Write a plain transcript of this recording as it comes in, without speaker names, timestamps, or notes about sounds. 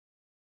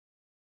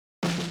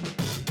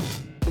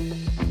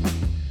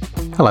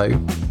Hello,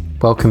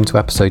 welcome to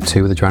episode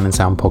 2 of the Drown in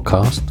Sound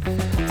podcast.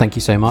 Thank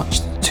you so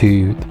much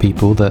to the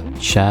people that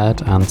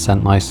shared and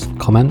sent nice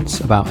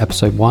comments about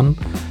episode 1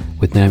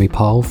 with Naomi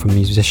Powell from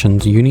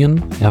Musicians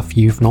Union. If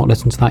you've not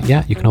listened to that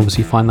yet, you can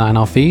obviously find that in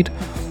our feed.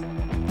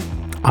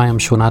 I am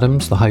Sean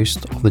Adams, the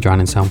host of the Drown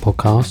in Sound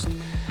podcast,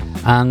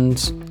 and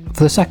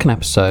for the second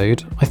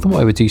episode, I thought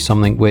I would do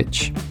something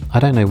which I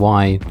don't know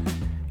why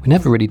we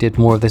never really did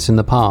more of this in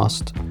the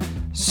past.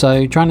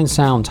 So Drown in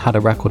Sound had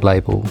a record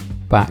label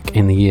back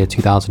in the year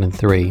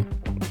 2003,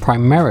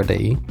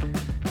 primarily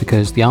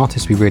because the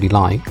artists we really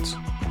liked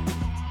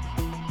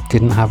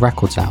didn't have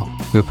records out.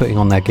 We were putting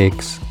on their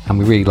gigs and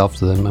we really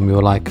loved them, and we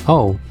were like,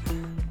 oh,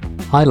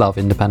 I love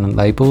independent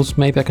labels,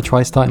 maybe I could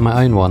try starting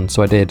my own one.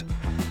 So I did,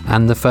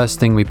 and the first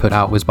thing we put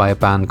out was by a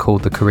band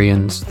called the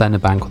Koreans, then a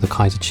band called the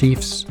Kaiser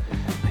Chiefs,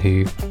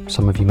 who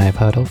some of you may have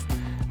heard of,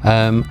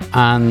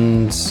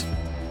 and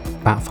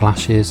Bat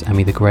Flashes,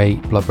 Emmy the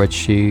Great, Blood Red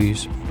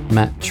Shoes,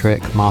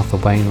 Metric, Martha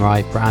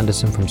Wainwright, Brett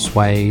Anderson from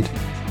Suede,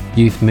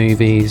 Youth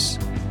Movies,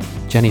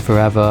 Jenny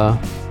Forever,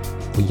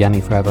 or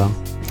Yenny Forever,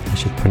 I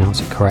should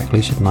pronounce it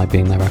correctly, shouldn't I,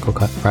 being their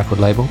record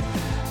label,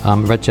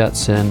 Red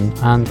Jetson,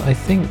 and I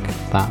think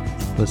that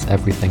was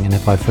everything. And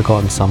if I've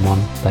forgotten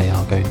someone, they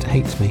are going to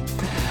hate me.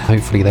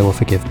 Hopefully they will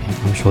forgive me.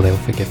 I'm sure they will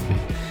forgive me.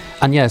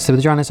 And yeah, so with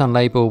the Drown in Sound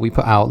label, we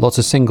put out lots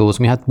of singles.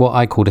 We had what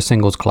I called a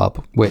singles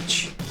club,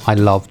 which I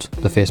loved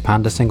the Fierce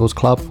Panda singles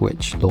club,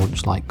 which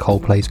launched like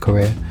Coldplay's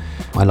career.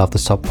 I love the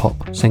Sub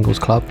Pop singles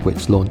club,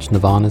 which launched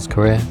Nirvana's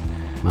career,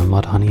 and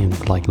Mudhoney,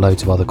 and like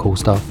loads of other cool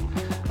stuff.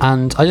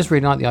 And I just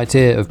really like the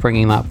idea of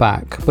bringing that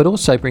back, but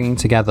also bringing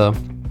together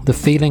the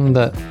feeling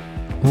that,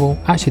 well,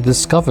 actually the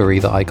discovery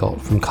that I got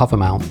from cover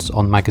mounts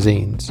on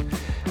magazines.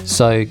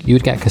 So you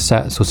would get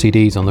cassettes or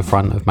CDs on the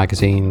front of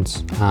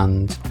magazines,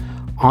 and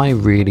I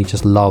really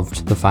just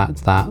loved the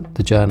fact that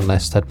the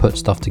journalist had put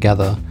stuff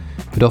together.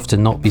 It would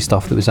often not be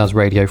stuff that was as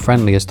radio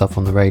friendly as stuff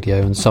on the radio,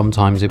 and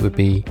sometimes it would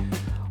be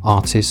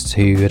artists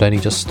who had only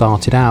just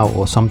started out,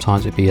 or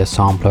sometimes it'd be a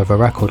sampler of a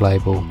record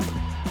label.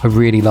 I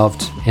really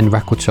loved in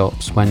record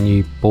shops when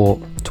you bought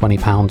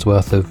 £20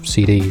 worth of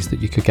CDs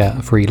that you could get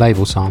a free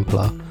label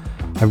sampler.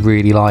 I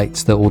really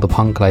liked that all the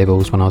punk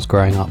labels when I was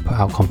growing up put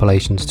out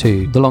compilations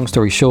too. The long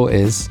story short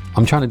is,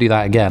 I'm trying to do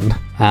that again,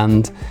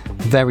 and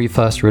the very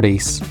first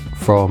release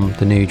from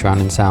the new Drown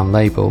in Sound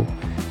label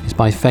is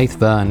by Faith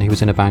Verne, who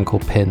was in a band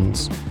called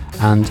Pins.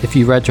 And if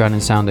you read Drown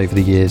in Sound over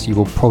the years, you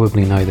will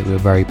probably know that we were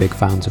very big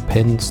fans of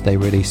Pins. They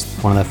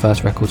released one of their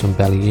first records on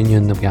Belly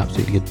Union that we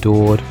absolutely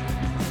adored.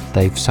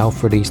 They've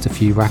self-released a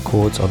few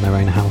records on their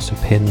own House of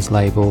Pins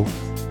label.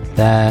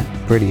 They're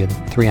brilliant.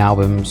 3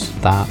 albums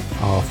that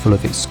are full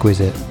of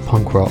exquisite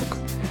punk rock.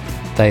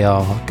 They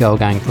are girl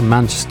gang from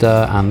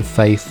Manchester, and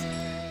Faith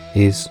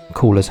is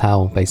cool as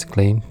hell,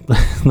 basically.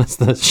 That's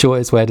the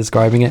shortest way of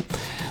describing it.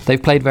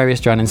 They've played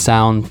various Drown in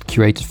Sound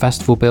curated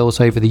festival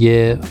bills over the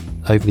years.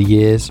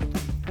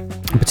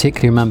 I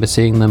particularly remember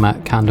seeing them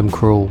at Candom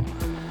Cruel,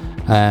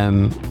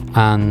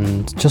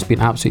 and just been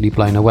absolutely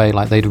blown away.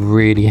 Like, they'd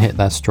really hit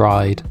their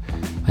stride,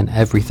 and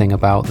everything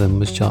about them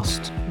was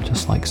just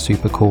like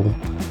super cool.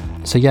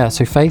 So yeah,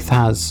 so Faith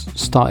has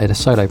started a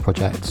solo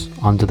project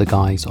under the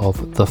guise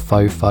of the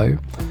Faux,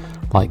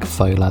 like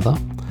faux leather,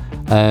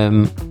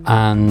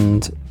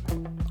 and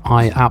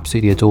I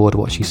absolutely adored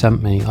what she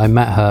sent me. I've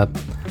met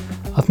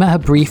her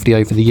briefly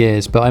over the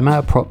years, but I met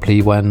her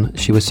properly when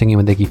she was singing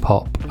with Iggy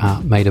Pop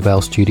at Maida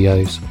Vale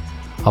Studios.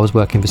 I was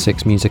working for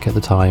Six Music at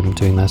the time,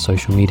 doing their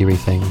social media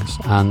things,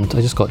 and I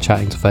just got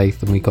chatting to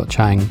Faith, and we got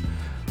chatting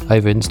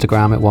over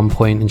Instagram at one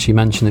point, and she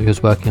mentioned that she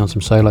was working on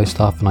some solo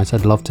stuff, and I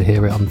said, love to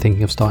hear it, I'm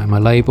thinking of starting my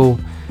label,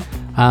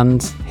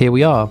 and here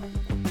we are.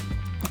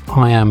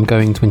 I am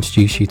going to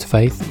introduce you to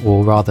Faith,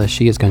 or rather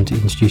she is going to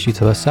introduce you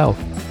to herself,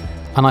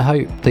 and I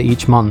hope that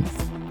each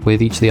month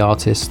with each of the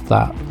artists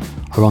that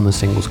are on the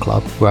Singles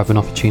Club, we'll have an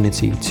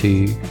opportunity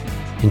to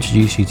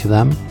introduce you to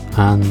them,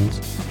 and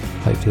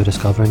hopefully you'll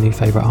discover a new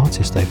favourite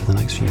artist over the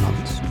next few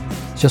months.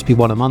 It's just be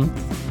one a month,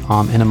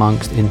 in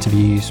amongst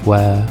interviews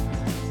where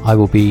I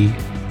will be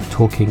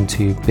talking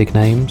to big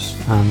names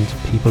and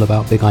people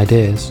about big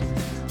ideas,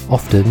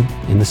 often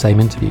in the same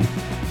interview,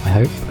 I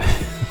hope.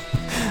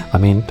 I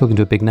mean, talking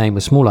to a big name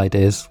with small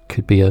ideas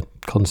could be a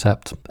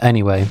concept.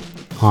 Anyway,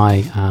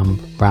 I am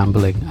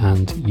rambling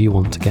and you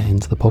want to get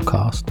into the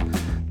podcast.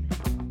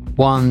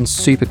 One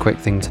super quick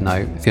thing to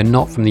note, if you're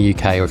not from the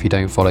UK or if you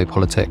don't follow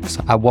politics,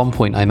 at one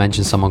point I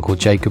mentioned someone called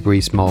Jacob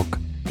Rees-Mogg.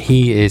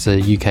 He is a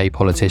UK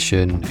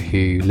politician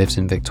who lives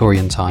in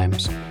Victorian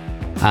times,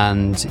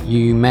 and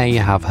you may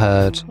have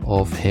heard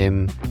of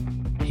him.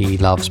 He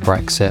loves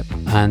Brexit,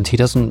 and he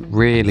doesn't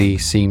really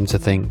seem to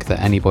think that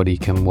anybody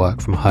can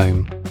work from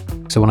home.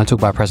 So when I talk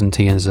about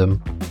presenteeism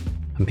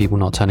and people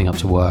not turning up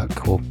to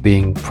work or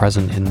being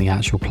present in the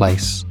actual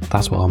place,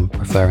 that's what I'm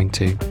referring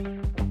to.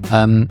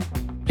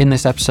 In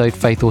this episode,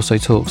 Faith also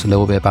talks a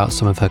little bit about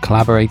some of her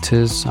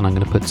collaborators, and I'm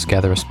going to put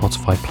together a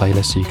Spotify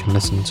playlist so you can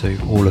listen to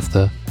all of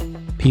the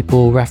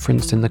people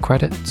referenced in the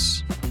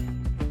credits.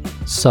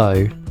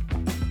 So,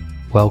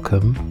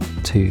 welcome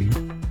to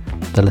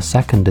the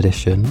second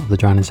edition of the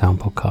Drowning Sound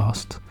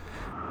podcast.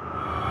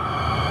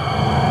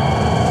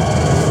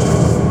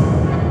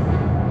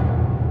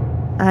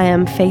 I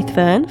am Faith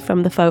Verne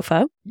from the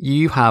Fofo.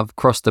 You have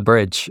crossed the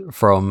bridge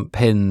from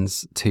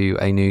Pins to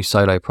a new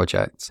solo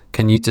project.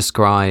 Can you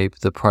describe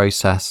the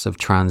process of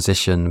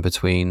transition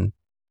between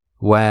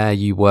where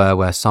you were,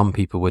 where some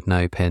people would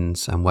know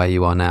Pins, and where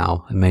you are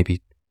now? And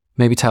maybe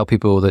tell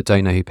people that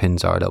don't know who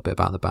Pins are a little bit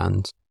about the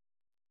band.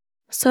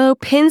 So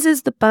Pins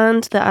is the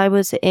band that I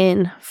was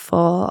in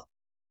for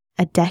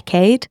a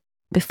decade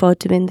before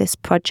doing this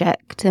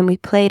project. And we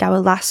played our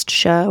last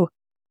show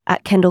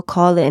at Kendal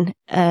Calling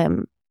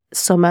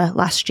summer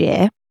last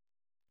year.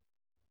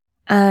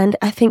 And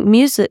I think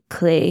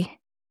musically,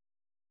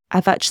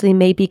 I've actually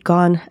maybe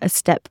gone a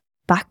step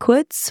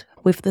backwards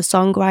with the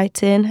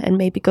songwriting and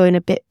maybe going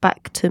a bit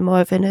back to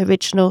more of an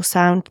original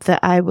sound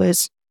that I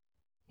was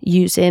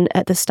using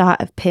at the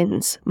start of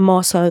Pins,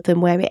 more so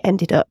than where it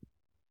ended up.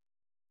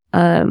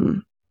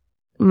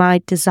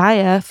 My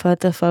desire for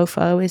the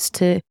Fofo is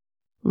to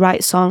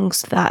write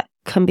songs that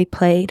can be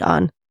played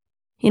on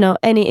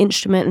any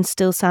instrument and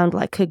still sound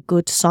like a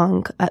good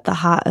song at the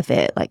heart of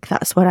it. Like,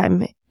 that's what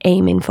I'm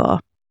aiming for.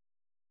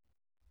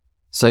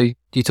 So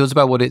you talked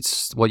about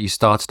what you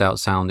started out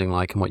sounding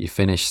like and what you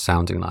finished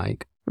sounding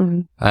like.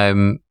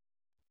 Mm-hmm.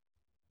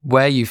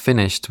 Where you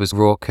finished was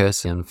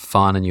raucous and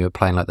fun, and you were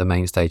playing like the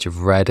main stage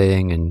of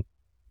Reading and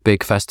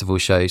big festival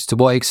shows. To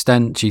what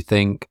extent do you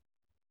think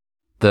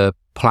the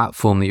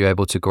platform that you're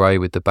able to grow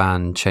with the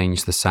band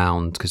changed the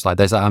sound? Because like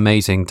there's that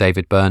amazing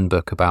David Byrne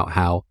book about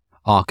how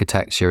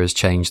architecture has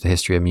changed the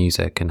history of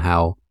music and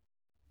how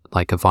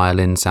like a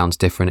violin sounds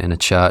different in a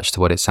church to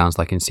what it sounds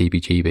like in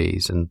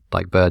CBGBs, and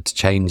like birds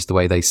change the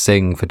way they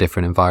sing for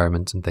different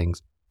environments and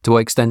things. To what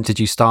extent did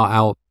you start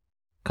out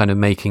kind of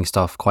making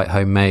stuff quite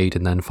homemade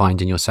and then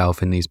finding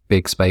yourself in these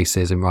big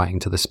spaces and writing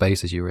to the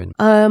spaces you were in?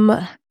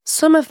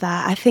 Some of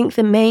that. I think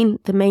the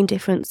main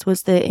difference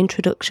was the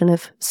introduction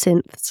of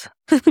synths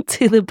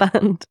to the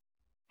band.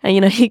 And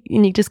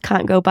you just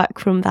can't go back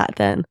from that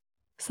then.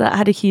 So that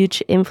had a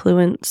huge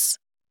influence.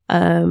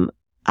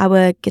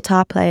 Our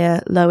guitar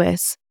player,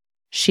 Lois,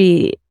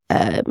 she,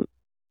 got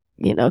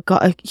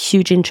a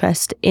huge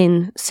interest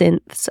in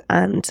synths,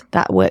 and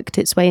that worked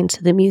its way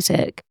into the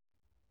music.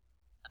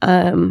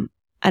 And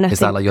Is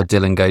that like your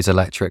Dylan Goes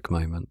Electric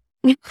moment?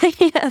 Yeah,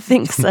 I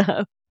think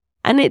so.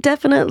 And it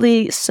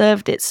definitely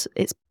served its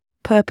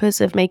purpose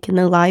of making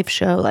the live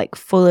show like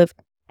full of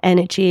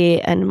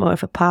energy and more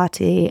of a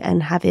party,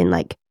 and having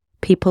like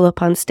people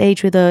up on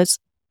stage with us.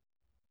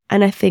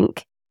 And I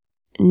think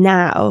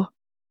now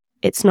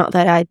it's not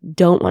that I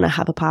don't want to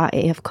have a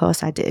party. Of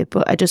course I do.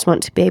 But I just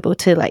want to be able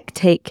to like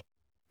take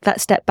that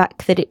step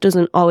back, that it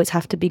doesn't always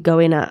have to be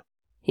going at,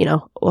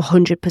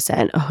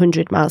 100%,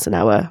 100 miles an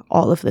hour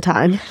all of the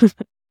time.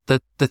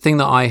 The thing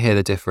that I hear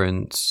the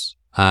difference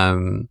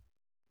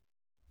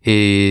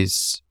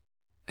is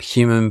a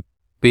human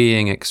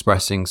being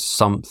expressing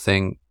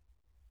something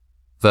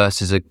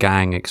versus a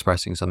gang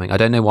expressing something. I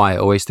don't know why I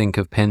always think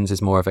of Pins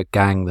as more of a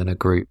gang than a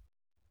group.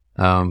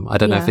 I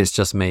don't know if it's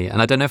just me,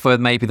 and I don't know if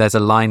maybe there's a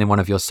line in one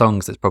of your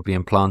songs that's probably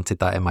implanted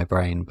that in my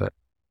brain, but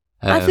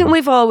I think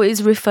we've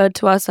always referred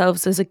to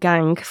ourselves as a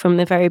gang from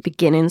the very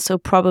beginning, so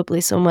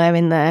probably somewhere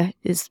in there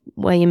is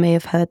where you may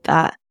have heard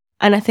that.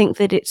 And I think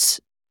that it's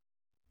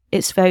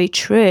very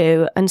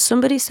true. And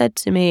somebody said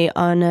to me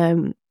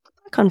on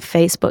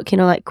Facebook,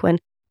 like when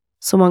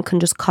someone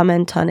can just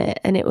comment on it,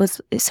 and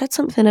it said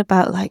something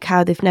about like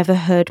how they've never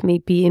heard me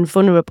being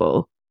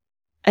vulnerable.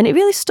 And it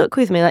really stuck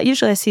with me. Like,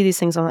 usually I see these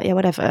things, I'm like, yeah,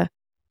 whatever.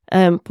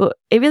 But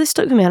it really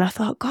stuck with me, and I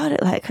thought, God,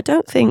 I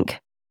don't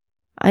think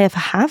I ever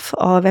have,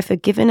 or I've ever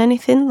given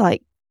anything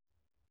like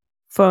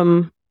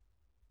from,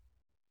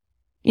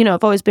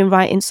 I've always been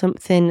writing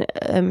something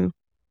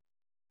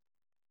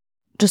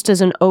just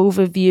as an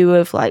overview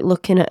of like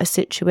looking at a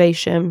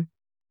situation,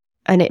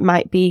 and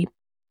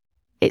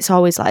it's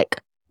always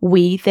like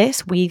we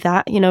this, we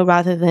that,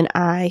 rather than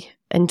I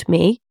and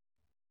me.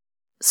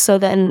 So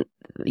then,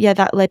 yeah,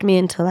 that led me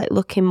into like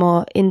looking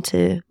more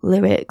into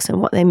lyrics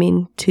and what they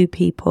mean to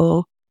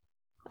people,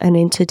 and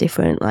into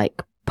different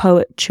like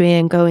poetry,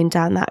 and going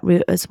down that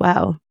route as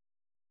well.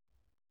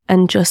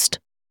 And just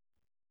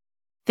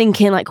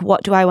thinking like,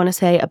 what do I want to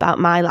say about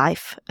my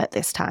life at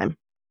this time?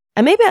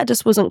 And maybe I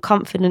just wasn't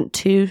confident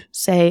to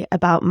say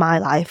about my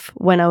life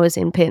when I was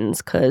in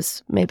Pins,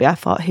 because maybe I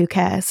thought, who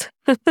cares?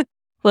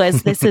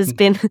 Whereas this has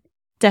been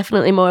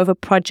definitely more of a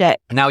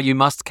project. Now you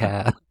must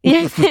care.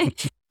 Yeah.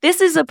 This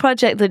is a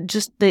project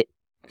that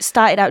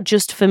started out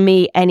just for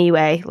me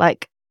anyway.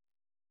 Like,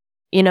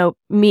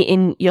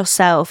 meeting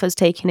yourself has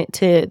taken it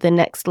to the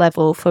next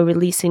level for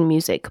releasing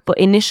music. But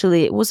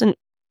initially it wasn't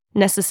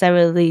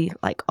necessarily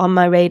like on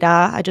my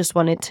radar. I just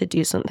wanted to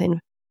do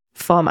something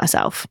for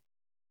myself.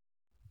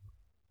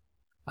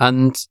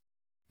 And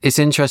it's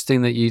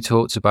interesting that you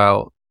talked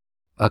about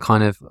a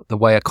kind of the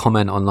way a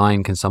comment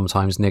online can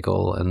sometimes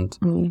niggle.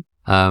 And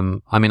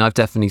I've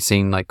definitely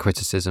seen like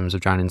criticisms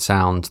of Drowning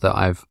Sound that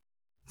I've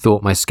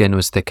thought my skin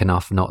was thick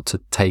enough not to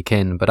take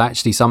in. But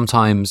actually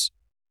sometimes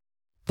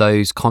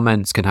those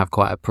comments can have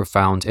quite a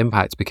profound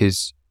impact,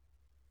 because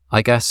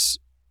I guess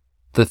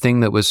the thing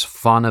that was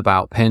fun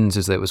about Pins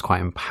is that it was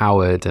quite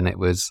empowered and it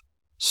was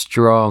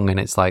strong, and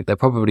it's like there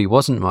probably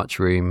wasn't much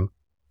room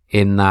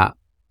in that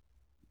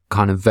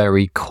kind of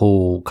very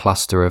cool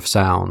cluster of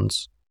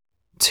sounds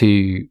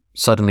to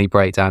suddenly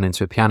break down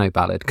into a piano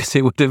ballad, because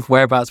it would have,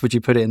 whereabouts would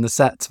you put it in the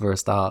set for a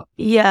start?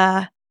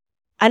 Yeah.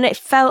 And it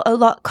felt a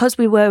lot, because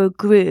we were a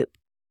group,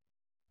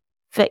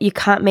 that you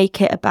can't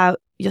make it about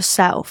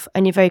yourself,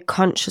 and you're very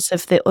conscious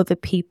of the other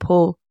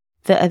people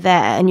that are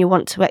there, and you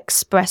want to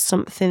express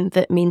something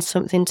that means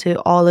something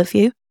to all of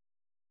you,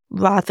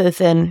 rather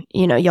than,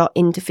 you know, your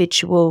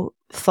individual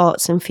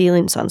thoughts and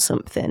feelings on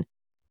something.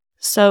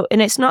 So,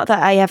 and it's not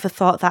that I ever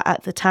thought that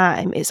at the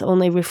time, it's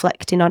only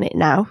reflecting on it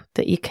now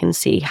that you can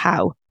see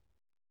how,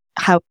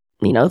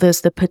 you know,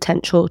 there's the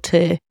potential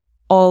to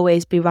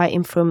always be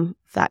writing from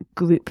that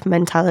group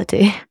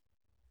mentality.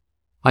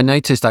 I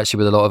noticed actually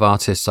with a lot of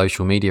artists'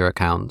 social media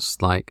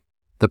accounts, like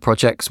the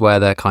projects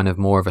where they're kind of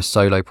more of a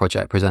solo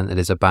project presented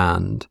as a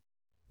band,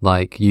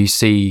 like you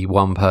see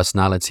one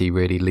personality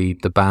really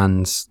lead the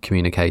band's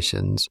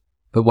communications.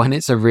 But when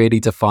it's a really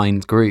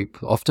defined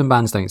group, often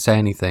bands don't say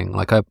anything.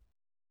 Like I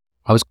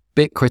was a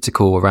bit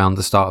critical around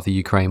the start of the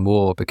Ukraine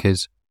war,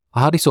 because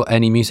I hardly saw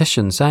any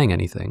musicians saying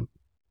anything.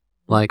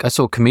 Like I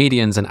saw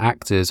comedians and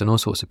actors and all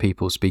sorts of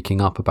people speaking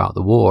up about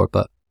the war,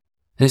 but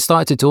it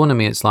started to dawn on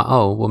me, it's like,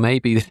 oh, well,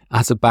 maybe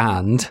as a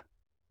band,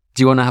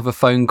 do you want to have a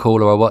phone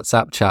call or a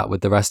WhatsApp chat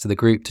with the rest of the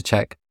group to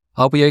check,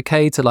 are we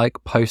okay to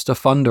like post a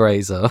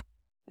fundraiser?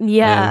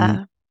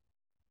 Yeah.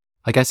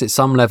 I guess at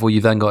some level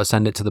you've then got to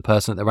send it to the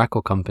person at the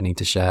record company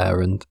to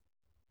share, and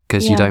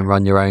because you don't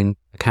run your own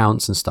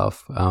accounts and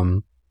stuff.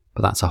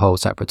 But that's a whole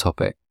separate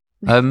topic.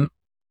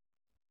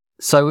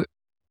 So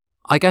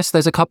I guess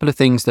there's a couple of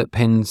things that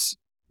Pin's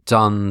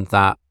done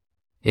that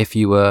if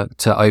you were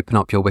to open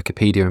up your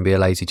Wikipedia and be a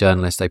lazy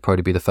journalist, they'd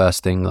probably be the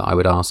first thing that I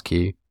would ask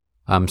you.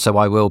 So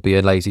I will be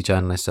a lazy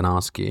journalist and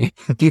ask you.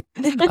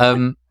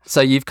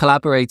 So you've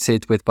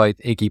collaborated with both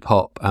Iggy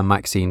Pop and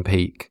Maxine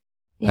Peake.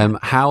 Yeah.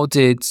 How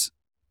did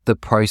the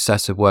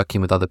process of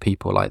working with other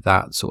people like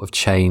that sort of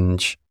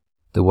change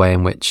the way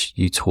in which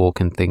you talk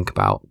and think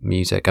about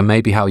music, and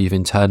maybe how you've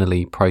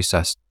internally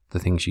processed the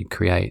things you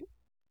create?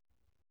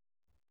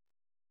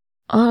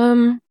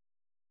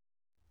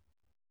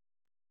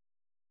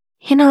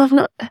 You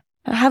know,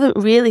 I haven't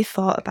really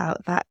thought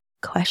about that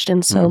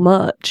question so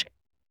much.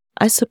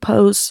 I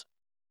suppose,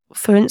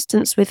 for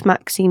instance, with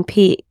Maxine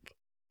Peake,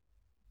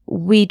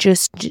 we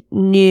just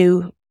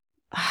knew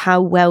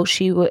how well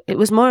she would. It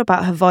was more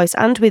about her voice,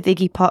 and with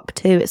Iggy Pop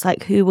too. It's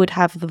like, who would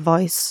have the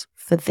voice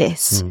for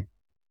this?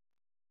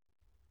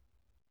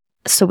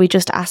 So we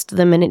just asked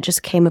them, and it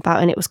just came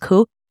about, and it was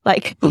cool.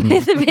 Like there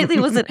really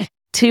wasn't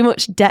too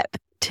much depth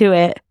to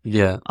it.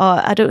 Yeah.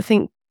 Or I don't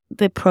think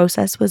the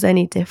process was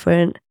any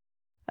different.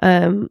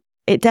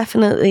 It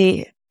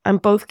definitely, in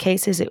both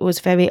cases, it was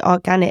very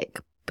organic,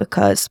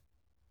 because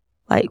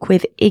like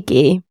with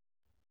Iggy,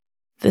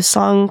 the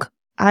song,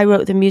 I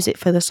wrote the music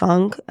for the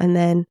song, and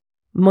then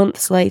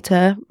months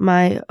later,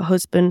 my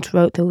husband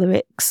wrote the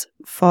lyrics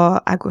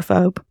for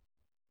Agoraphobe.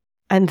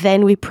 And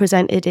then we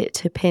presented it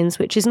to Pins,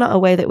 which is not a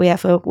way that we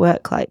ever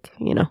work. Like,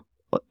 you know,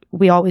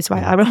 we always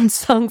write our own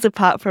songs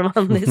apart from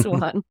on this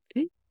one.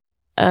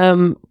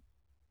 And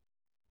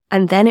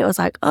then it was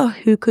like, oh,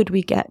 who could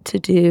we get to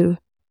do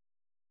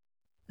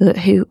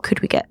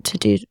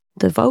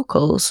the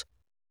vocals?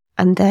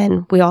 And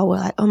then we all were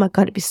like, oh my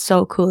God, it'd be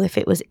so cool if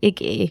it was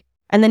Iggy.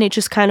 And then it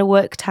just kind of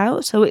worked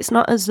out. So it's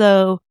not as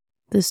though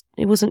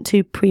it wasn't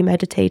too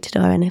premeditated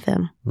or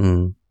anything.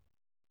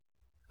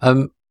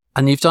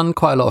 And you've done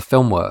quite a lot of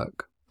film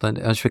work,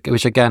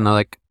 which again,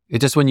 like, it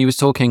just when you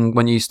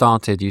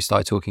started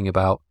talking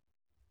about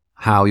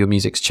how your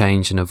music's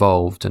changed and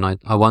evolved. And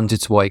I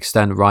wondered to what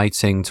extent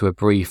writing to a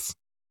brief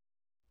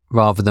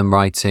rather than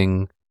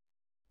writing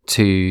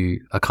to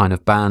a kind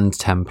of band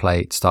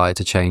template started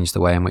to change the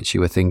way in which you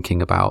were thinking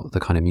about the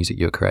kind of music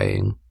you're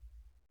creating.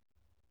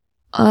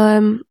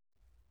 Well,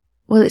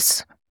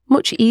 it's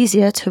much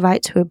easier to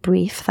write to a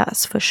brief,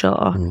 that's for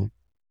sure.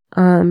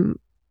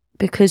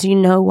 Because you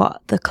know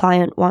what the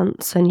client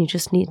wants and you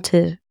just need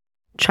to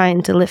try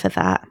and deliver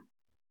that.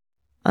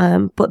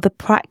 But the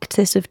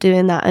practice of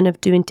doing that and of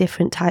doing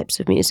different types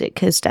of music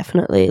has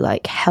definitely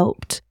like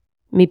helped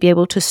me be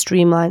able to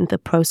streamline the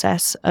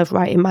process of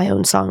writing my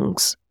own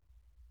songs.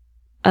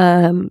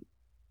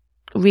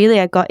 Really,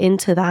 I got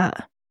into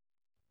that.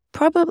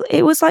 Probably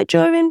it was like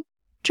during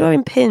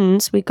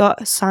Pins, we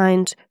got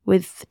signed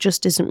with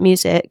Just Isn't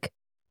Music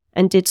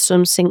and did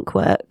some sync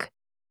work.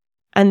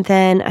 And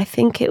then I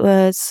think it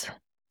was,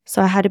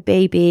 so I had a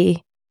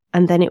baby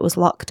and then it was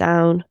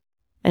lockdown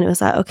and it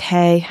was like,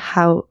 okay,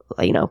 how,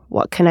 you know,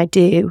 what can I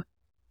do?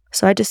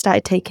 So I just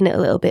started taking it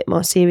a little bit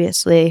more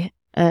seriously.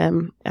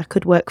 I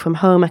could work from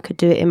home. I could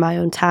do it in my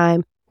own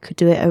time. Could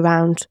do it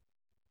around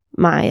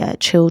my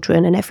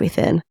children and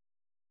everything.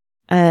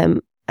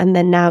 And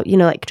then now, you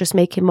know, like just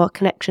making more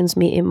connections,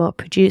 meeting more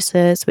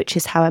producers, which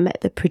is how I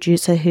met the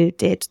producer who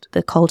did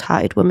the Cold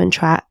Hearted Woman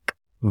track.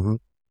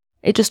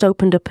 it just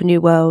opened up a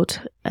new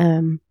world.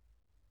 Can't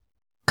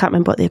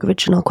remember what the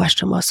original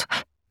question was.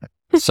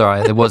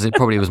 Sorry, it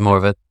probably was more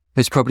of a.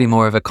 It's probably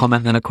more of a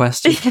comment than a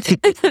question.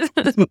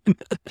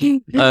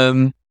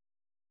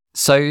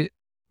 So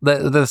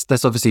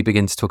let's obviously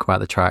begin to talk about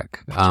the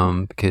track,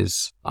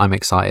 because I'm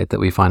excited that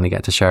we finally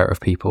get to share it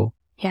with people.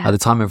 Yeah. At the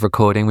time of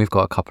recording, we've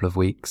got a couple of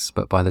weeks,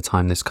 but by the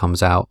time this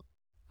comes out,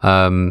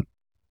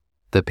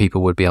 the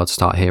people would be able to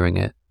start hearing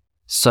it.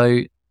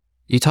 So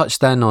you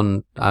touched then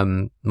on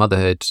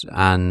motherhood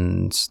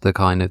and the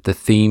kind of the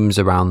themes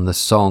around the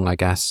song, I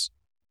guess.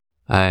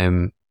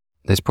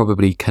 There's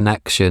probably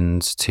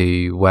connections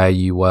to where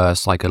you were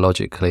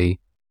psychologically.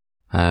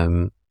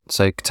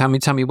 So tell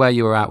me where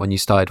you were at when you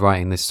started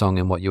writing this song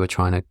and what you were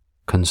trying to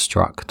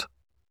construct.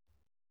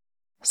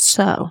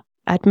 So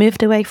I'd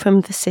moved away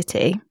from the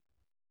city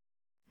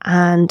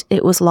and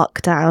it was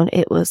lockdown.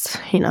 It was,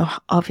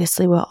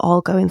 obviously we're all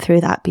going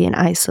through that, being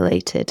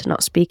isolated,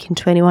 not speaking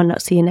to anyone,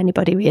 not seeing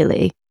anybody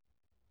really.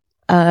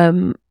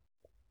 I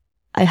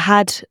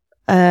had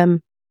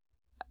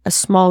a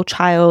small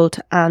child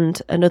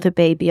and another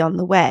baby on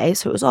the way.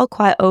 So it was all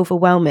quite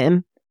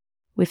overwhelming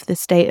with the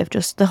state of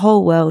just the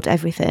whole world,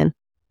 everything.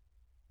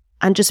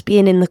 And just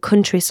being in the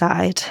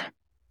countryside,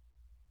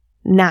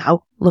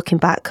 now, looking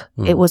back,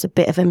 it was a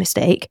bit of a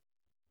mistake.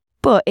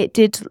 But it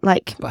did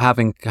But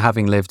having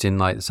lived in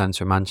like the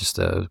centre of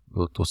Manchester,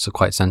 or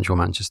quite central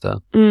Manchester.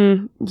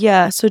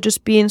 Yeah, so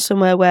just being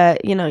somewhere where,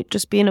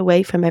 just being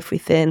away from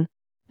everything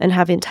and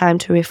having time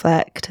to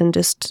reflect and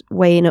just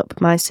weighing up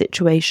my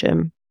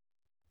situation.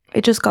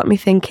 It just got me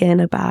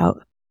thinking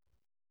about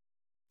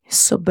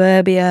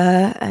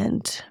suburbia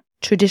and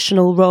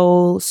traditional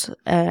roles,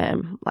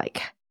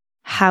 like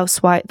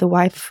housewife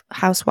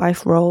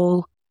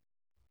role.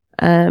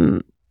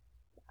 And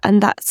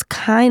that's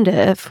kind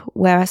of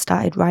where I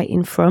started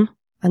writing from.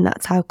 And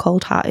that's how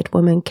Cold Hearted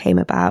Woman came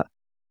about.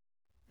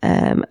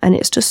 And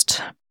it's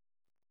just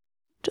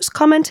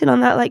commenting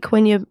on that, like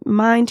when your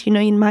mind, you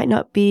might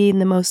not be in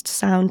the most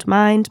sound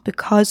mind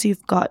because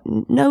you've got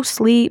no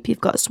sleep,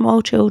 you've got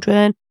small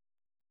children.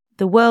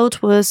 The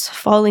world was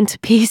falling to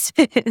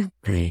pieces.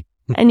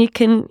 And you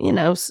can.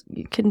 Well,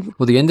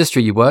 the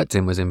industry you worked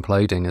in was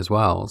imploding as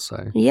well,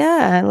 so.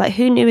 Yeah, like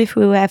who knew if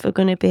we were ever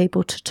going to be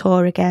able to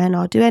tour again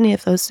or do any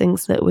of those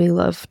things that we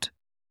loved.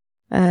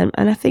 And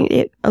I think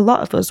a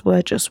lot of us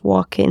were just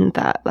walking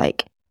that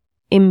like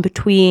in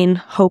between,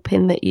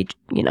 hoping that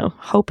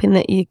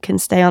you can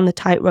stay on the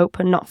tightrope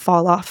and not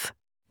fall off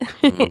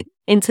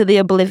into the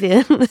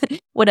oblivion,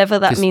 whatever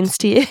that means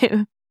to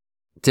you.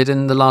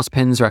 Didn't the last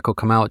Pins record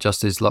come out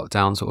just as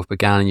lockdown sort of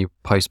began and you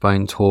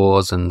postponed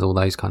tours and all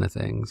those kind of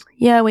things?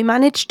 Yeah, we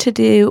managed to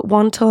do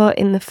one tour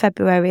in the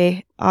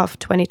February of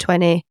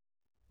 2020,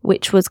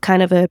 which was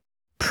kind of a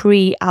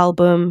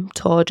pre-album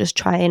tour, just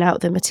trying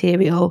out the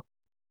material.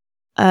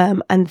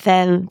 And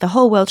then the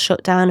whole world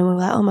shut down and we were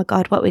like, oh my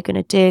God, what are we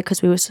going to do?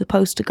 Because we were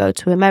supposed to go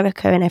to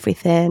America and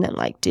everything and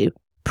like do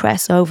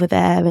press over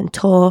there and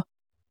tour.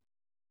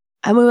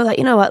 And we were like,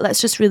 you know what, let's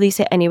just release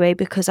it anyway,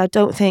 because I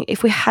don't think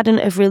if we hadn't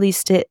have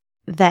released it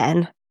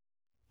then,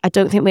 I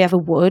don't think we ever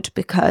would,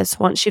 because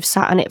once you've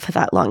sat on it for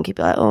that long, you'd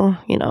be like, oh,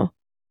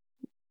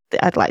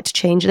 I'd like to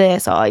change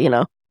this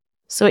or,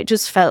 So it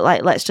just felt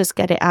like, let's just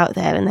get it out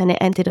there. And then it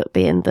ended up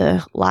being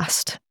the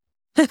last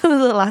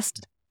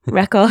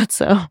record,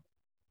 so.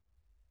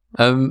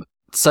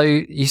 So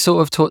you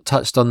sort of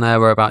touched on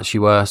there whereabouts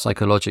you were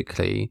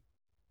psychologically.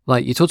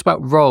 Like you talked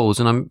about roles,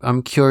 and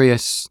I'm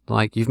curious.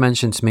 Like you've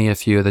mentioned to me a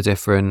few of the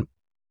different,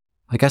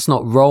 I guess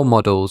not role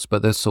models,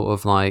 but there's sort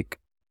of like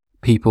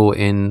people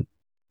in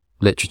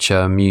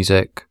literature,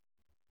 music,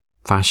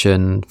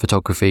 fashion,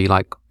 photography,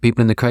 like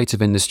people in the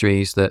creative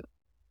industries that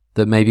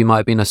maybe might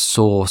have been a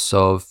source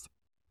of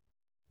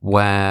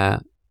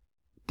where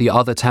the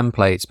other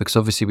templates, because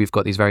obviously we've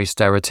got these very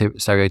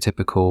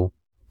stereotypical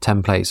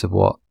templates of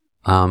what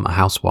a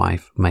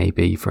housewife may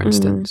be, for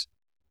instance.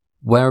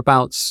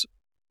 Whereabouts,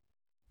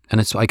 and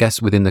it's, I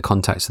guess within the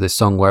context of this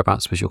song,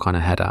 whereabouts was your kind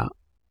of head at?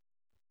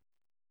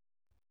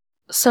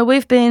 So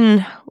we've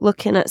been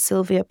looking at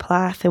Sylvia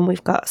Plath and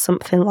we've got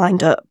something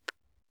lined up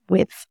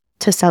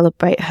to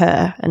celebrate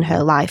her and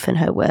her life and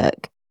her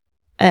work.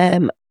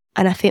 And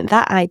I think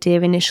that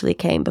idea initially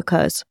came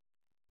because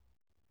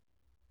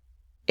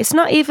it's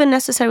not even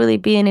necessarily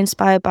being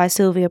inspired by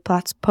Sylvia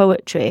Plath's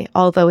poetry,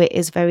 although it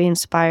is very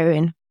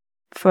inspiring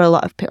for a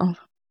lot of people.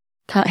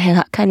 Can't hear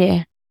that, can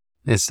you?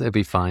 It'll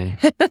be fine.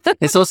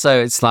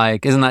 It's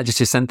like, isn't that just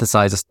your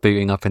synthesizer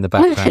booting up in the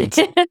background?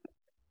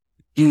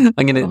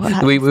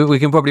 We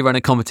can probably run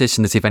a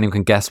competition to see if anyone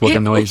can guess what the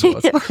noise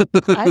was.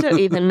 I don't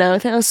even know.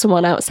 There was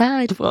someone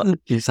outside. But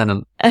you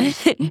sound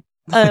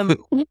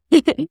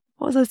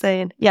what was I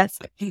saying? Yes.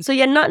 So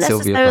yeah, not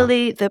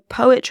necessarily the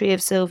poetry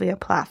of Sylvia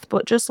Plath,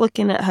 but just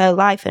looking at her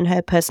life and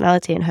her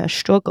personality and her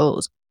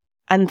struggles,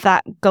 and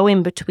that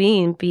going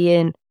between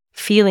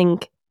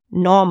feeling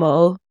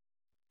normal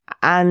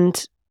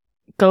and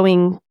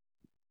going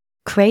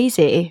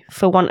crazy,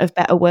 for want of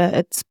better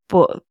words,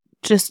 but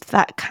just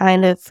that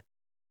kind of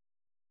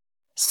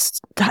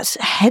that's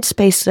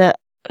headspace that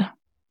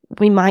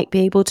we might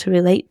be able to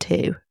relate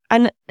to.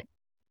 And,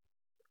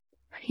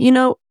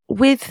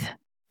 with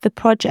the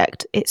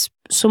project, it's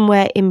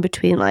somewhere in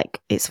between, like,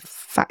 it's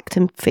fact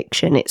and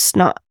fiction. It's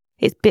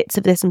bits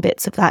of this and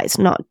bits of that. It's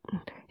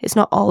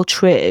not all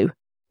true.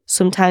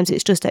 Sometimes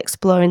it's just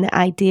exploring the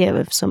idea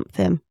of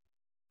something.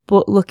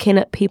 But looking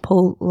at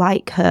people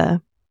like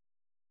her,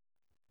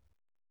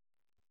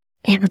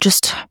 it's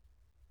just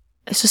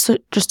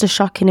a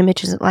shocking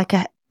image, isn't it? Like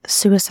a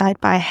suicide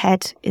by a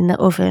head in the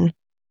oven.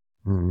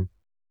 Mm.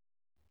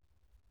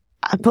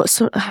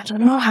 But I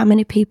don't know how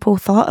many people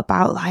thought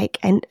about, like,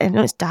 and I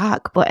know it's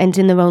dark, but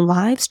ending their own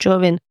lives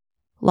during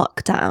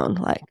lockdown.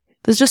 Like,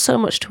 there's just so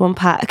much to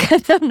unpack. I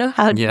don't know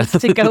how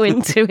to go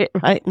into it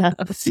right now.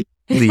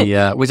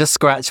 We'll just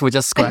scratch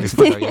the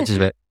very edge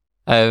of it.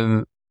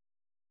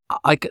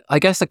 I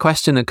guess the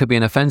question that could be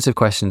an offensive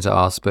question to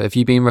ask, but have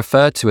you been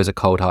referred to as a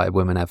cold-hearted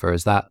woman ever?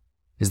 Is that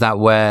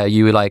where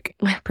you were like,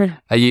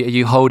 are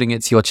you holding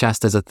it to your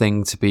chest as a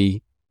thing to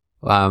be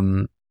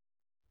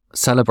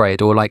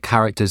celebrated, or like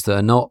characters that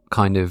are not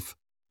kind of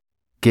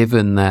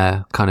given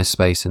their kind of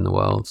space in the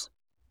world?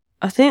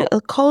 I think a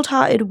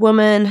cold-hearted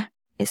woman,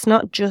 it's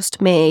not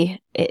just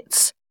me.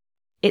 It's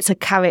a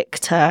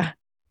character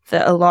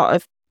that a lot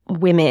of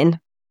women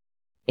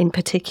in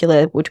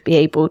particular would be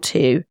able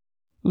to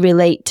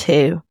relate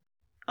to.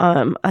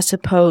 I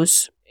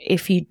suppose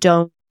if you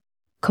don't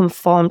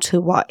conform to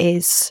what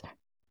you're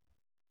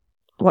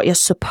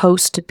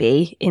supposed to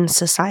be in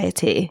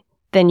society,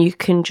 then you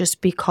can just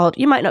be called,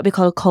 you might not be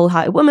called a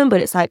cold-hearted woman, but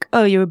it's like,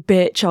 oh, you're a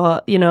bitch,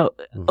 or,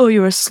 oh,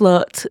 you're a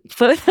slut,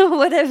 for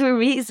whatever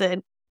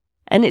reason.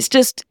 And it's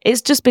just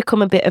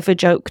become a bit of a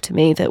joke to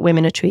me that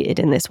women are treated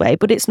in this way,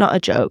 but it's not a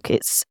joke.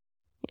 It's,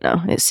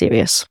 it's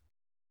serious.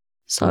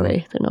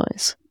 Sorry, the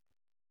noise.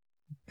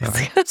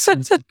 Right.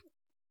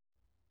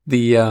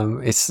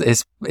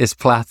 It's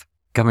Plath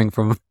coming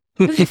from.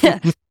 Yeah.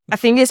 I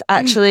think it's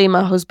actually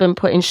my husband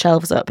putting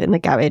shelves up in the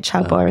garage.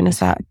 How boring is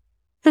that?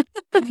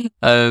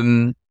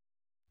 The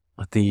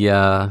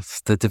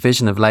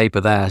division of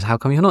labour there. How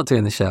come you're not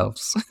doing the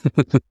shelves?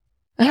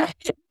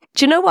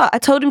 Do you know what? I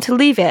told him to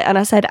leave it, and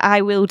I said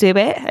I will do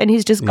it, and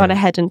he's just gone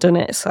ahead and done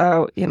it.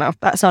 So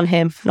that's on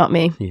him, not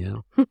me. Yeah.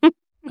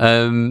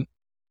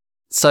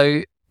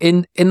 So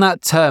in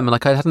that term,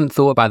 like, I hadn't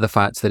thought about the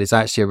fact that it's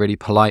actually a really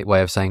polite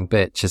way of saying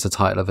 "bitch" as a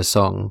title of a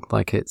song.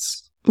 Like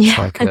it's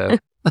like a.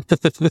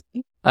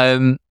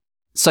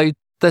 So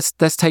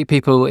let's take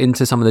people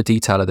into some of the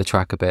detail of the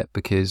track a bit,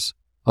 because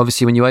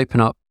obviously when you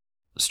open up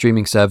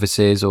streaming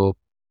services or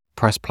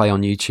press play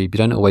on YouTube, you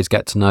don't always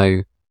get to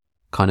know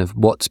kind of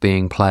what's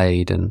being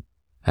played and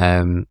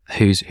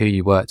who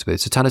you worked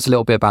with. So tell us a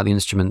little bit about the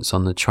instruments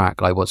on the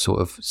track, like what sort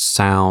of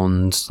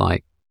sounds,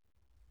 like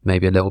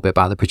maybe a little bit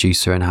about the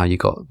producer and how you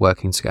got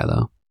working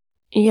together.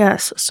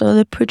 Yes, so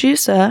the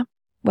producers,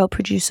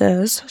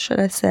 should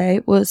I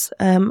say, was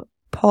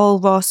Paul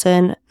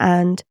Rawson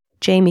and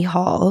Jamie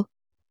Hall.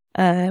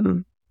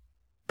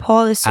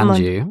 Paul is someone...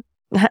 And you.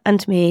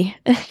 And me.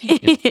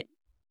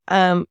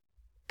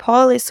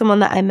 Paul is someone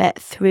that I met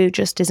through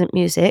Just Isn't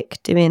Music,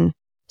 doing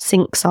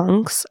sync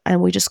songs,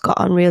 and we just got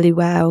on really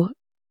well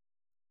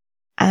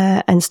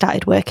and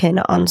started working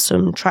on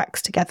some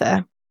tracks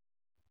together.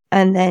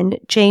 And then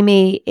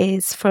Jamie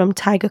is from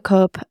Tiger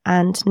Cub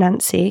and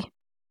Nancy.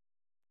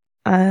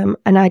 And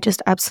I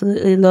just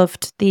absolutely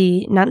loved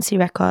the Nancy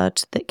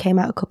record that came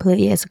out a couple of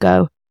years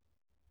ago.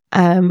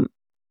 And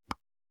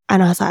I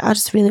was like, I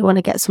just really want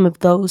to get some of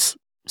those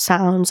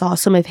sounds or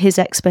some of his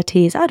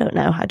expertise. I don't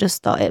know. I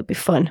just thought it would be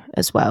fun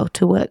as well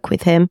to work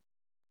with him.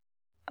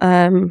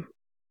 And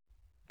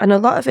a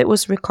lot of it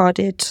was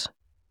recorded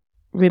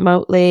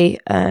remotely.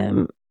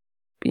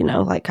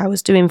 Like I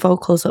was doing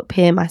vocals up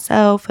here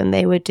myself, and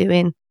they were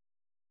doing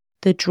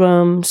the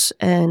drums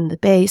and the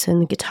bass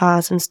and the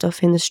guitars and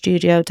stuff in the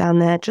studio down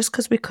there, just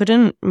because we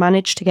couldn't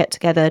manage to get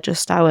together.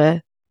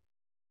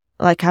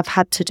 I've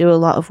had to do a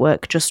lot of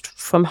work just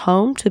from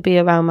home to be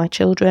around my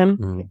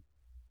children.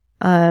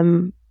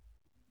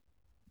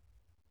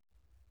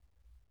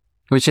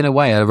 Which in a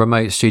way, a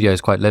remote studio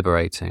is quite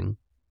liberating.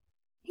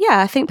 Yeah,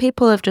 I think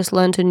people have just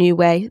learned a new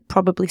way,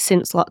 probably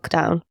since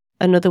lockdown,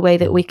 another way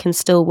that we can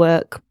still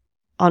work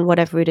on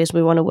whatever it is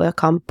we want to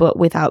work on, but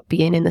without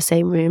being in the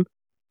same room.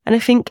 And I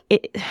think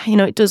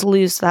it does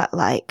lose that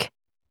like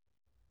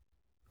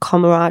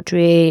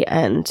camaraderie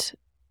and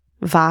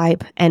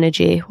vibe,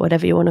 energy,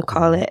 whatever you want to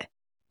call it,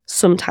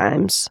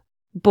 sometimes.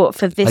 But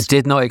for this... I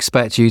did not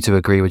expect you to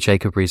agree with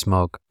Jacob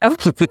Rees-Mogg. Oh.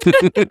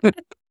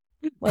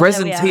 Well,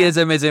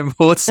 presenteeism is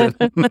important.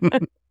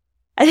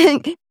 I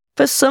think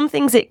for some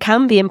things it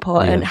can be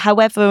important. Yeah.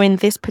 However, in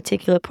this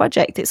particular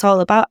project, it's all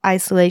about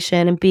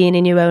isolation and being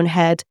in your own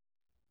head.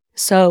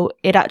 So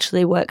it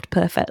actually worked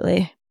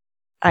perfectly,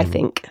 I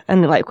think.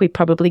 And we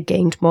probably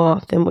gained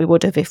more than we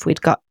would have if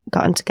we'd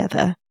gotten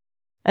together.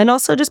 And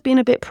also just being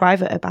a bit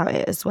private about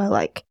it as well.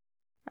 Like,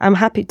 I'm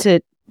happy to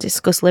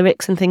discuss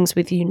lyrics and things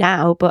with you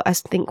now, but I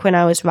think when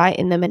I was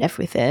writing them and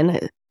everything,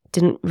 I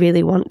didn't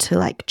really want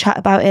to chat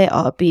about it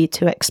or be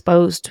too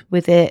exposed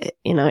with it.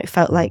 It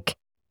felt like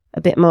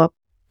a bit more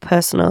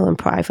personal and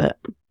private.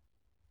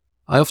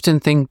 I often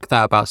think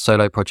that about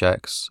solo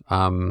projects.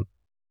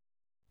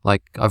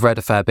 Like, I've read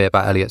a fair bit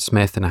about Elliott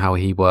Smith and how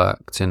he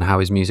worked and how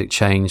his music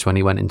changed when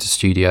he went into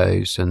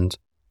studios, and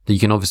you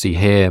can obviously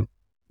hear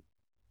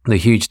the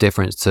huge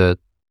difference to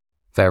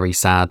very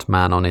sad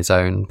man on his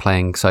own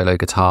playing solo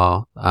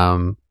guitar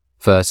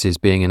versus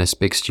being in a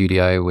big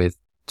studio with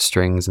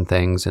strings and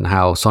things, and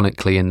how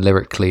sonically and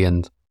lyrically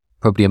and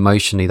probably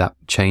emotionally that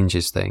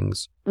changes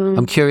things.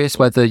 I'm curious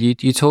whether you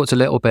talked a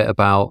little bit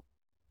about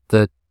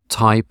the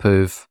type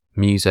of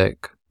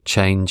music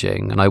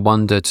changing, and I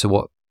wonder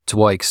to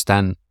what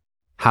extent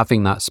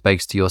having that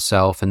space to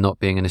yourself and not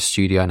being in a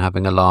studio and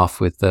having a laugh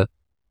with the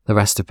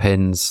rest of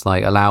Pins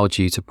like allowed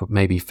you to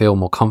maybe feel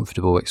more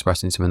comfortable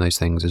expressing some of those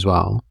things as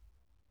well.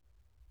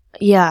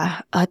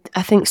 Yeah, I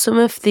think some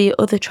of the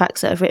other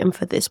tracks that I've written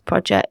for this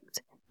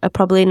project are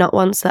probably not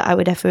ones that I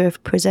would ever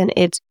have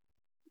presented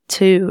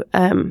to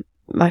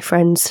my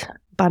friends,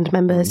 band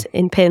members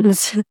in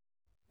Pins.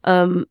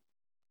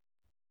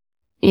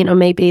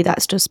 Maybe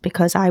that's just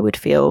because I would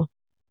feel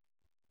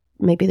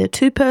maybe they're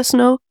too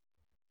personal,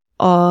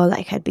 or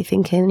like I'd be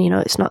thinking,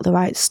 it's not the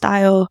right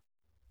style.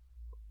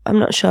 I'm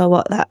not sure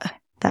what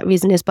that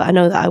reason is, but I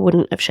know that I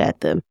wouldn't have shared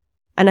them.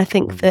 And I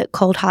think that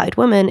Cold Hearted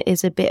Woman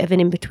is a bit of an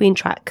in-between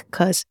track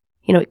because,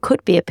 it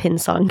could be a Pin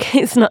song.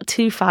 It's not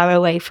too far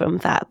away from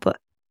that. But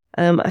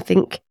I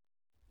think,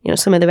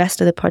 some of the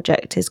rest of the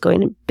project is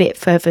going a bit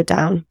further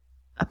down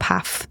a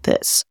path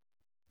that's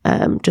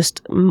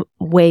just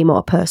way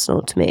more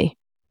personal to me.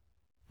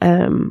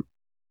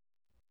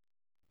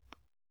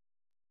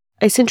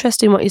 It's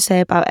interesting what you say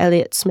about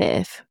Elliott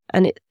Smith,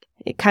 and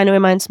it kind of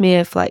reminds me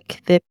of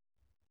like the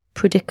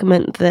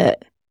predicament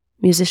that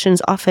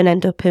musicians often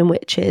end up in,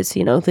 which is,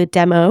 the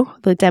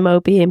demo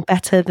being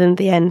better than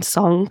the end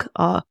song,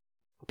 or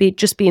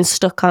just being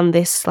stuck on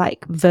this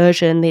like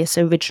version, this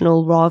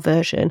original raw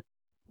version,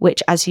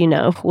 which, as you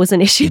know, was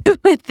an issue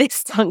with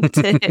this song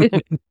too.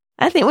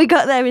 I think we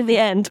got there in the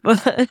end,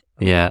 but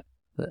yeah,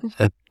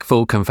 a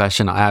full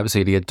confession, I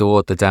absolutely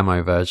adored the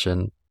demo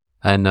version.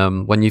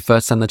 And when you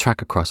first sent the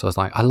track across, I was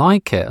like, I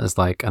like it. I was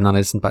like, and then I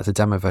listened back to the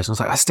demo version. I was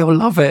like, I still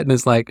love it. And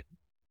it's like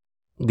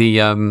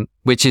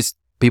which is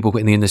people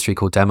in the industry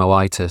called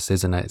demoitis,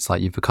 isn't it? It's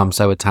like you've become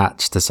so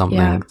attached to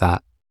something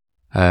that,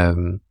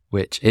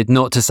 which it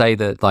not to say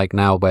that like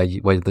now where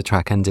the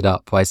track ended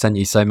up, I sent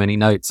you so many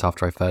notes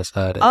after I first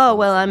heard it. Oh,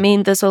 well, I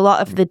mean, there's a lot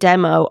of the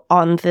demo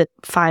on the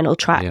final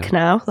track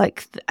now.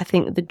 Like, I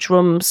think the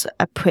drums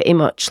are pretty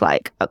much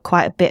like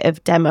quite a bit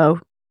of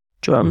demo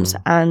drums,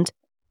 and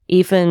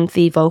even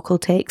the vocal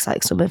takes,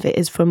 like some of it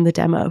is from the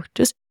demo.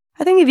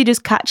 I think if you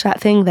just catch that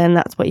thing, then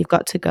that's what you've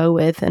got to go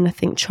with. And I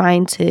think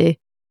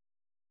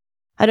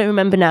I don't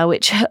remember now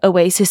which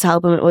Oasis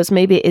album it was.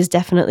 Maybe it is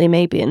definitely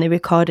Maybe, and they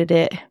recorded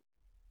it,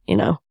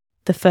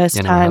 the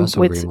first time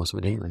with.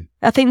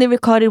 I think they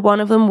recorded one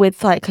of them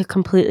with like a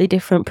completely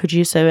different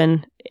producer,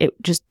 and it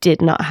just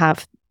did not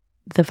have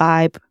the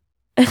vibe.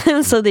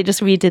 So they just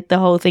redid the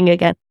whole thing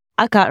again.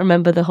 I can't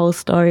remember the whole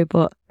story,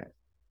 but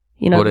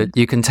Well,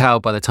 you can tell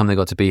by the time they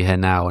got to Be Here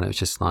Now, and it was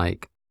just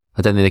like,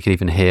 I don't think they could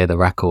even hear the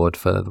record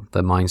for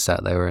the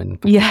mindset they were in.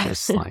 Yeah.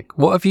 It's like,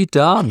 what have you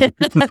done?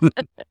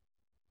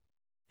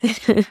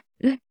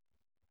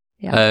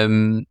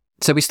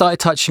 So we started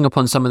touching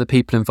upon some of the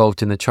people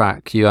involved in the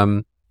track.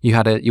 You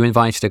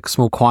invited a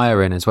small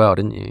choir in as well,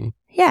 didn't you?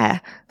 Yeah.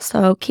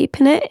 So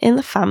keeping it in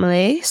the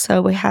family.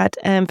 So we had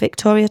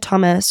Victoria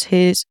Thomas,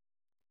 who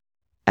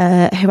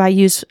I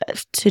use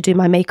to do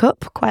my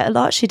makeup quite a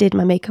lot. She did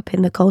my makeup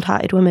in the Cold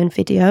Hearted Woman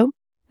video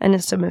and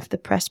in some of the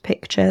press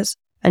pictures.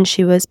 And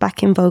she was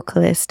backing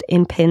vocalist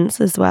in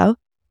Pins as well.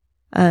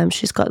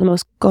 She's got the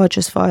most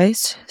gorgeous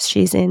voice.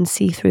 She's in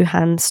See Through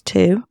Hands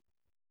too.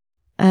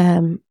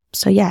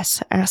 So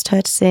yes, I asked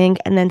her to sing.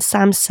 And then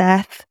Sam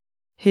Seth,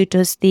 who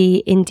does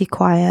the indie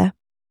choir.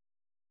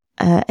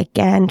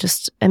 Again,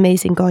 just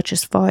amazing,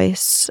 gorgeous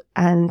voice.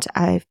 And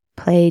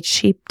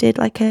she did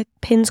like a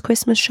Pins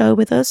Christmas show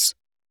with us.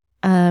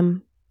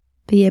 The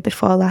year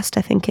before last,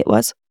 I think it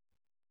was.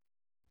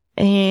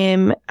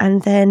 And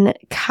then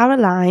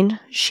Caroline,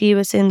 she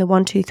was in the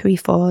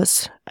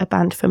 1-2-3-4s, a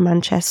band from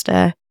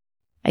Manchester.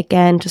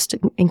 Again, just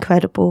an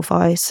incredible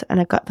voice.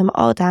 And I got them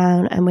all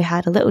down, and we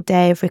had a little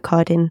day of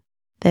recording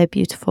their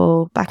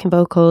beautiful backing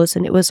vocals,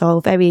 and it was all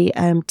very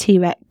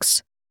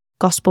T-Rex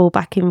gospel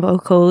backing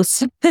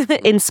vocals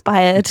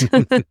inspired.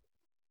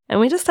 And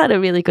we just had a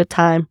really good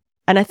time.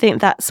 And I think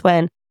that's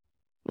when,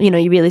 you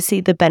really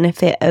see the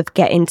benefit of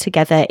getting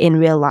together in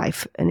real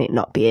life and it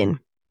not being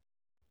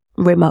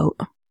remote.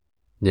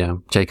 Yeah,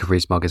 Jacob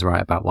Rees-Mogg is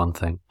right about one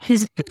thing.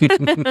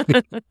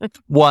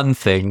 One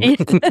thing.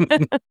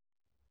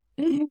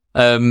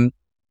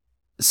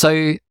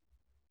 So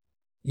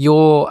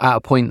you're at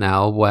a point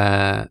now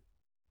where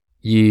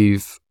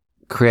you've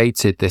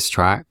created this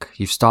track.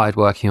 You've started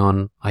working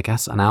on, I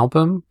guess, an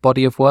album,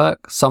 body of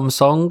work, some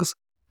songs.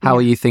 How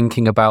are you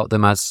thinking about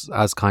them as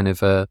kind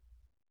of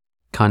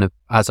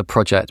as a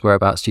project?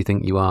 Whereabouts do you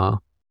think you are?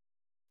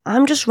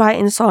 I'm just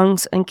writing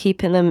songs and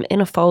keeping them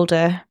in a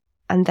folder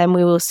and then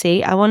we will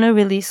see. I want to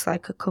release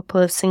like a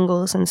couple of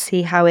singles and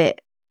see how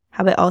it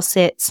all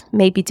sits.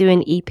 Maybe do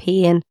an EP,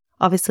 and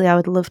obviously I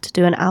would love to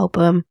do an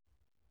album.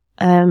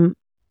 But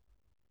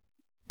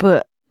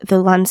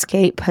the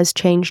landscape has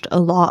changed a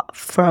lot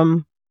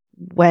from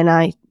when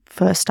I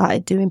first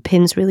started doing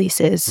Pins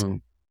releases.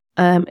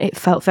 It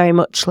felt very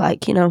much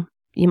like, you know,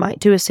 you might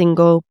do a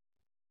single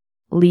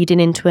leading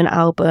into an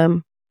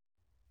album,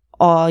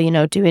 or, you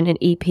know, doing an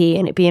EP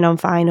and it being on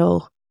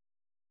vinyl.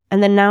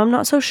 And then now I'm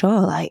not so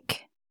sure.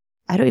 Like,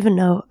 I don't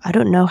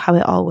know how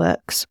it all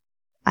works.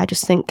 I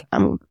just think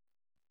I'm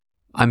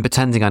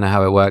pretending I know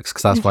how it works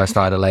because that's why I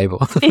started a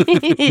label.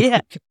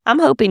 Yeah, I'm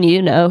hoping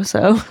you know.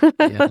 So,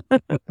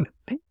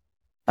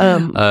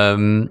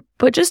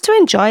 but just to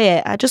enjoy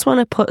it, I just want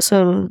to put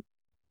some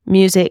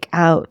music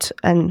out,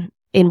 and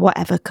in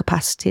whatever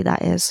capacity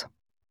that is.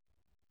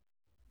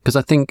 Because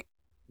I think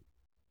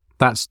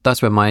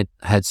that's where my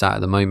head's at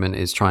the moment,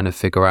 is trying to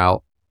figure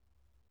out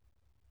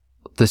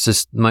this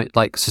is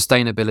like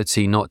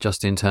sustainability, not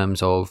just in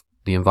terms of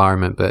the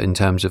environment, but in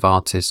terms of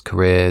artists'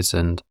 careers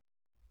and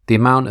the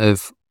amount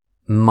of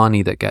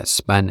money that gets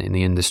spent in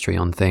the industry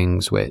on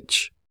things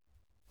which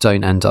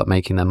don't end up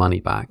making their money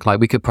back. Like,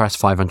 we could press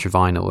 500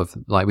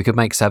 vinyl we could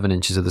make 7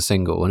 inches of the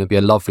single, and it'd be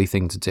a lovely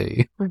thing to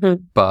do.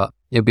 But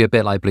it'd be a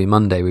bit like Blue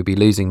Monday. We'd be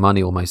losing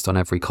money almost on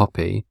every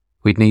copy.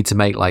 We'd need to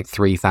make like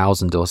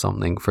 3,000 or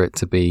something for it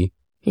to be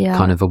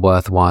kind of a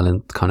worthwhile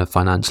and kind of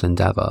financial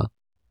endeavor.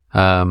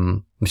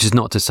 Which is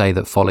not to say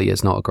that folly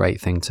is not a great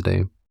thing to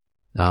do.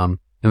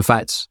 In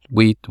fact,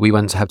 we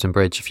went to Hebden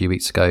Bridge a few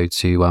weeks ago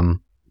to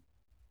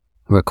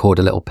record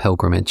a little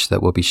pilgrimage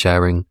that we'll be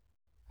sharing.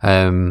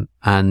 And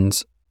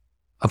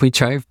we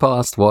drove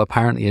past what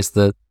apparently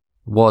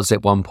was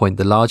at one point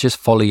the largest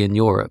folly in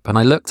Europe. And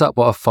I looked up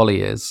what a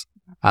folly is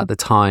at the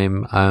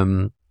time,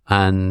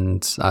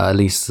 and at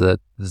least the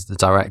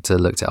director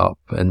looked it up.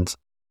 And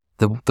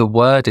the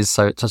word is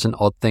such an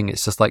odd thing.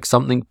 It's just like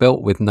something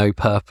built with no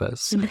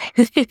purpose.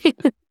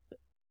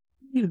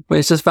 But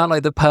it's just felt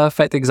like the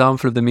perfect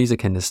example of the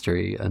music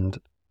industry. And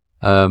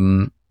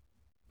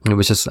it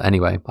was just,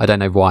 anyway, I don't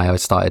know why I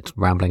started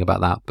rambling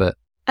about that, but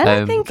and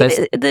I think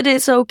that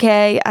it's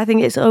okay. I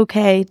think it's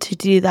okay to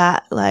do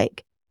that.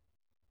 Like,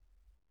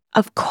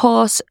 of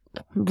course,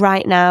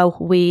 right now,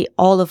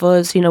 all of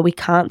us, you know, we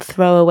can't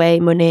throw away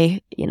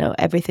money. You know,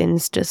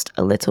 everything's just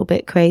a little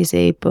bit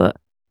crazy. But,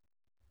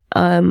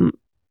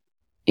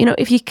 you know,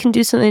 if you can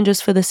do something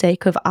just for the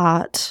sake of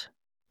art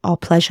or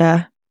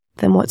pleasure,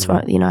 then what's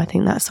wrong? You know, I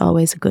think that's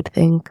always a good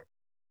thing.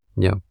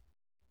 Yeah.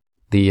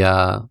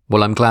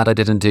 Well, I'm glad I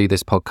didn't do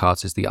this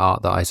podcast as the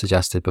art that I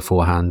suggested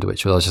beforehand,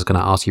 which I was just going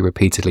to ask you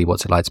repeatedly,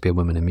 what's it like to be a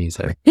woman in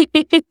music?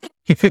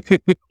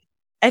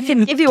 I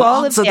can give you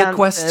all of the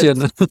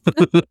question.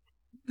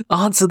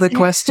 Answer the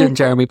question,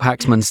 Jeremy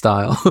Paxman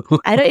style.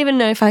 I don't even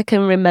know if I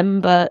can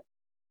remember.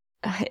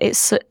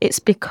 It's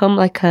become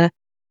like a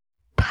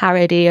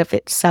parody of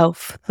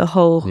itself, the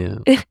whole. Yeah.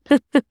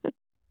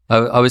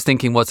 I was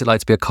thinking, what's it like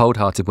to be a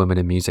cold-hearted woman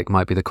in music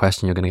might be the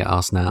question you're going to get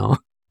asked now.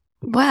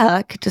 Well,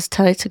 I could just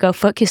tell you to go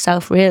fuck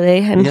yourself, really.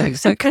 And yeah,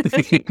 exactly.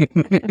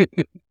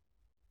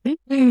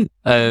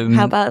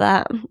 How about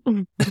that?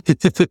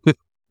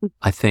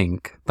 I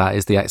think that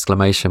is the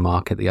exclamation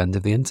mark at the end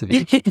of the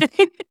interview.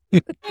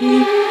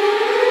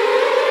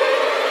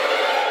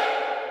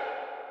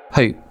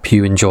 Hope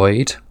you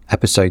enjoyed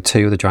episode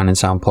 2 of the Drowning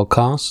Sound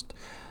podcast.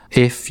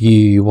 If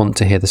you want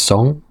to hear the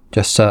song,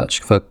 just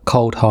search for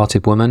Cold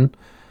Hearted Woman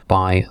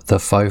by The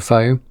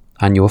Fofo,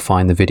 and you'll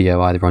find the video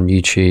either on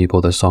YouTube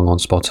or the song on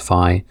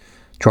Spotify.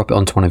 Drop it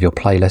onto one of your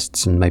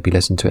playlists and maybe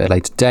listen to it at a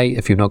later date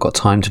if you've not got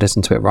time to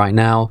listen to it right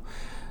now.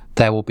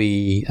 There will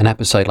be an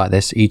episode like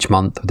this each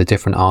month with a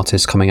different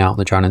artist coming out on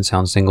the Drowning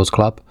Sound Singles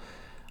Club.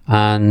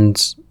 And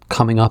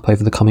coming up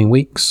over the coming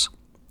weeks,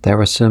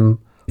 there are some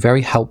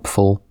very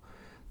helpful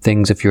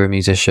things if you're a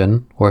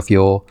musician or if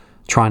you're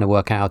trying to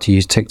work out how to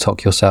use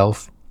TikTok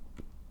yourself.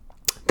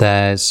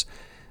 There's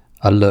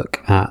a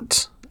look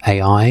at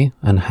AI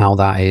and how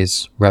that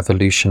is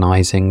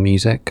revolutionizing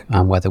music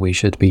and whether we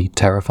should be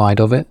terrified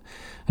of it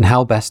and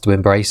how best to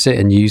embrace it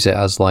and use it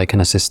as like an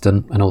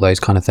assistant and all those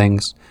kind of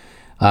things.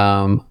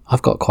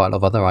 I've got quite a lot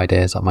of other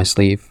ideas up my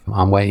sleeve.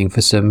 I'm waiting for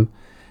some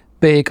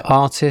big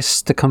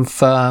artists to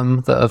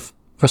confirm that have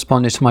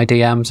responded to my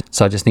DMs,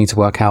 so I just need to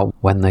work out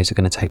when those are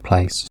going to take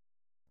place.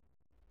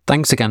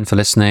 Thanks again for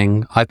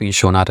listening. I've been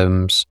Sean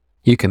Adams.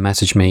 You can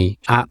message me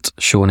at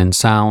Sean in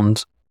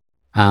Sound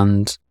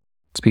and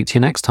speak to you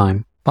next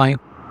time. Bye.